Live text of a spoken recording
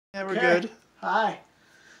Yeah, we're good. Hi.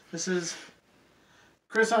 This is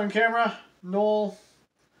Chris on camera. Noel.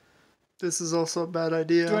 This is also a bad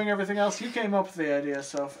idea. Doing everything else. You came up with the idea,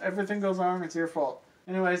 so if everything goes wrong, it's your fault.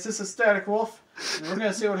 Anyways, this is Static Wolf. And we're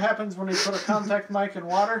going to see what happens when we put a contact mic in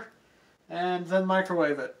water and then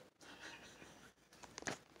microwave it.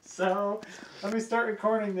 So, let me start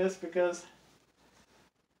recording this because...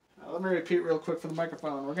 let me repeat real quick for the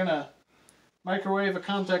microphone. We're going to microwave a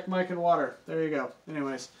contact mic in water. There you go.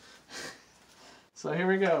 Anyways. So here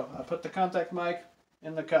we go. I put the contact mic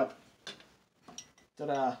in the cup.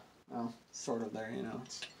 Ta-da. Well, sort of there, you know.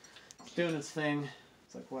 It's doing its thing.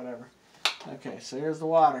 It's like whatever. Okay, so here's the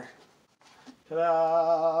water.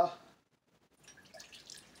 Ta-da!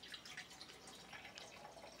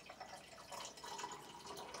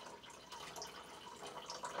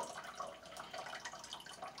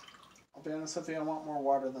 I'll be honest with you, I want more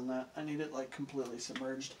water than that. I need it like completely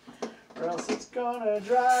submerged. Or else it's gonna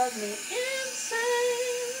drive me insane.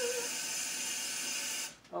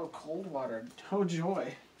 Oh, cold water. Oh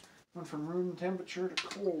joy. Went from room temperature to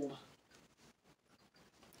cold.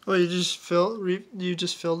 Oh, you just filled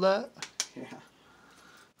that? Yeah.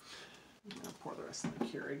 I'm gonna pour the rest of the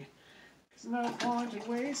Keurig. Cause no point in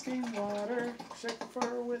wasting water, except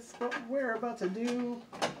for with what we're about to do.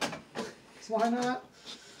 So why not?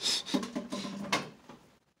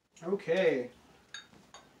 Okay.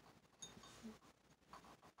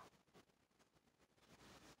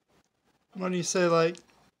 What do you say, like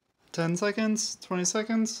 10 seconds? 20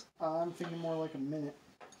 seconds? I'm thinking more like a minute.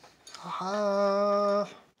 Uh,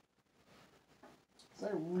 Cause I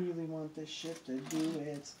really want this shit to do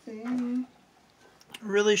its thing.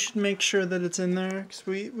 really should make sure that it's in there, because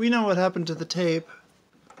we know what happened to the tape.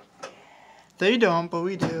 They don't, but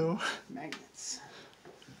we do. Magnets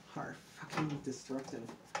are fucking destructive.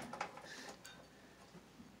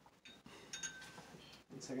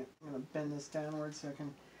 One second, I'm gonna bend this downward so I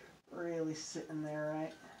can really sit in there,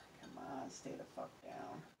 right? Come on, stay the fuck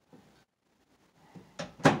down.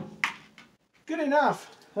 Good enough.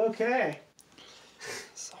 Okay.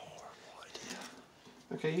 It's a horrible idea.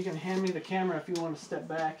 Okay, you can hand me the camera if you want to step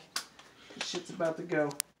back. This shit's about to go.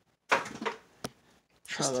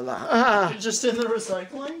 Tra-la-la. Just in the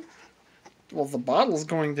recycling? Well, the bottle's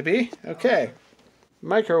going to be. Okay.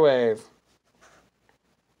 Microwave.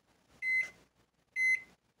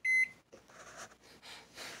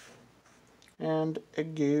 And a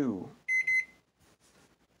go.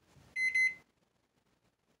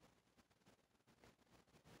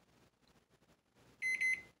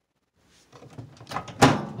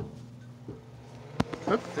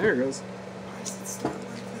 Oh, there it goes.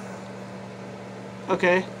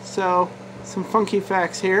 Okay, so some funky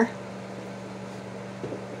facts here.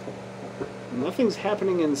 Nothing's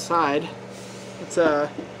happening inside. It's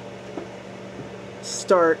a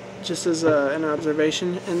start just as an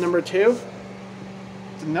observation. And number two,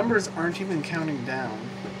 the numbers aren't even counting down.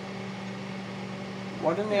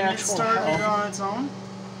 What in the actual hell? It started on its own?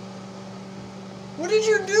 What did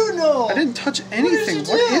you do, Noel? I didn't touch anything. What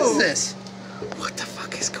did you do? What is this? What the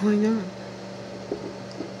fuck is going on?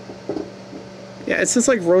 Yeah, it's just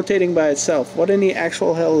like rotating by itself. What in the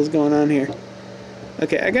actual hell is going on here?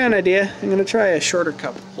 Okay, I got an idea. I'm gonna try a shorter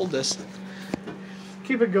cup. Hold this.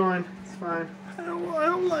 Keep it going. It's fine. I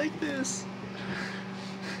don't like this.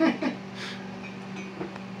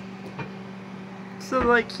 So,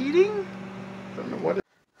 like heating? Don't know what it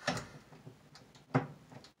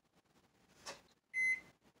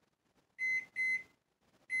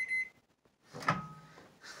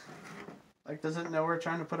Like, does it know we're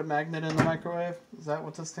trying to put a magnet in the microwave? Is that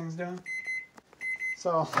what this thing's doing?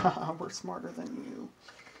 So, we're smarter than you.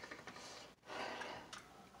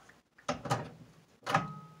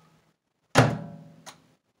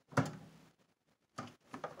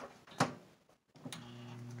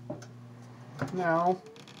 No.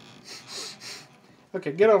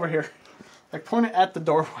 Okay, get over here. Like, point it at the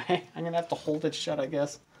doorway. I'm gonna have to hold it shut, I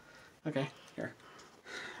guess. Okay, here.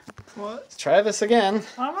 What? Let's try this again.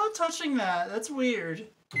 I'm not touching that. That's weird.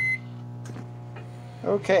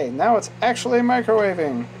 Okay, now it's actually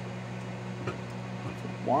microwaving.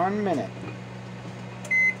 1 minute.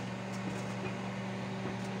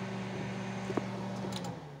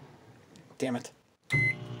 Damn it.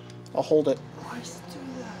 I'll hold it. Why does it do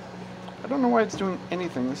that? I don't know why it's doing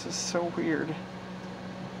anything. This is so weird.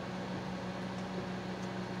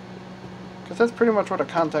 Because that's pretty much what a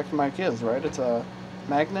contact mic is, right? It's a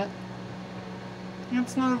magnet.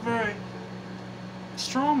 It's not a very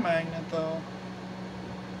strong magnet, though.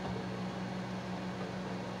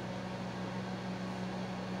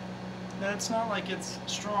 And it's not like it's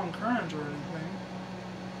strong current or anything.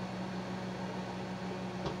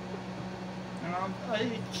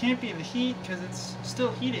 It can't be the heat because it's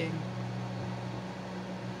still heating.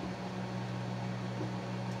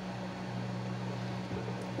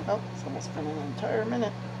 Oh, it's almost been an entire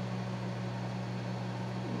minute.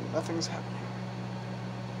 Nothing's happening.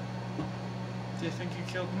 Do you think you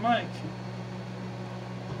killed the mic?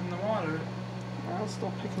 In the water? I'm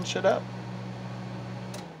still picking shit up.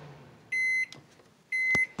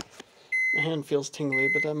 My hand feels tingly,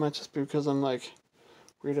 but that might just be because I'm like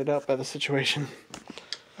weirded out by the situation.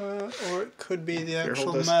 Or it could be the Here, actual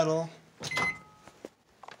hold this. metal.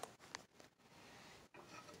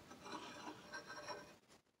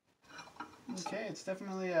 Okay, it's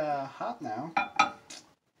definitely hot now.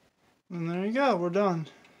 And there you go, we're done.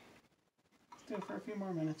 Let's do it for a few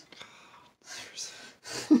more minutes.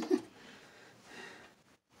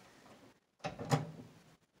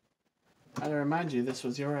 I remind you, this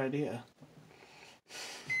was your idea.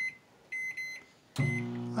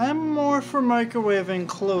 I'm more for microwaving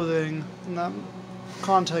clothing, not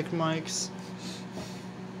contact mics.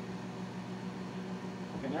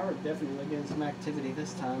 Okay, now we're definitely getting some activity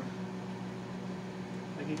this time.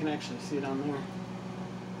 Like you can actually see it on there.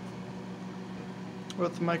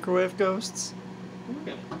 With the microwave ghosts.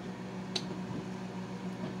 Okay.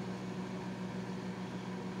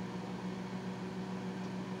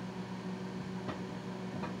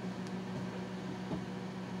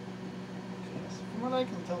 From what I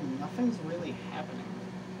can tell, nothing's really happening.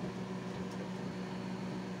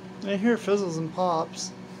 I hear fizzles and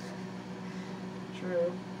pops.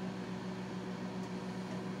 True.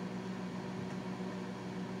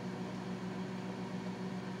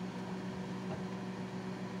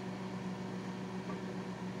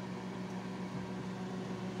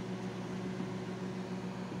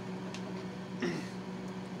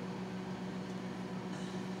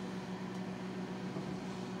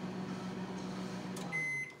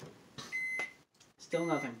 Still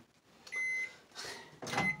nothing.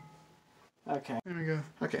 Okay. There we go.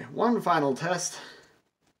 Okay, one final test.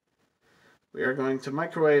 We are going to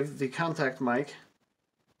microwave the contact mic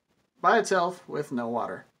by itself with no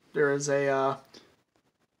water. There is a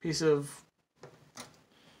piece of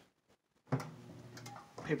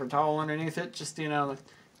paper towel underneath it, just, you know, to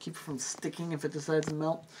keep it from sticking if it decides to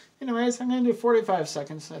melt. Anyways, I'm going to do 45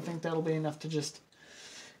 seconds. I think that'll be enough to just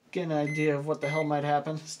get an idea of what the hell might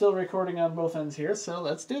happen. Still recording on both ends here, so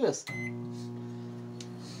let's do this.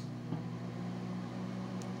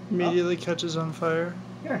 Immediately catches on fire.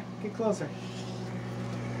 Here, get closer.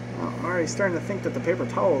 Oh, I'm already starting to think that the paper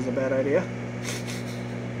towel is a bad idea.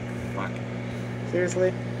 Fuck.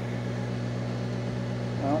 Seriously?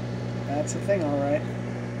 Well, that's the thing, alright.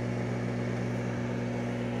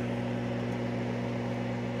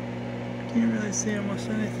 Can't really see almost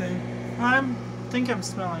anything. I think I'm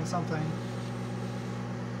smelling something.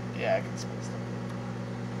 Yeah, I can smell stuff.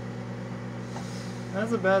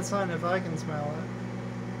 That's a bad sign if I can smell it.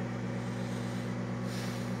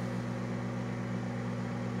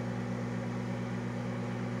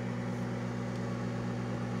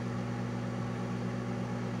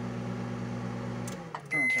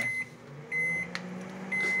 Okay.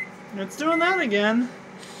 It's doing that again.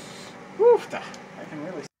 Woo! I can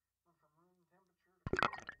really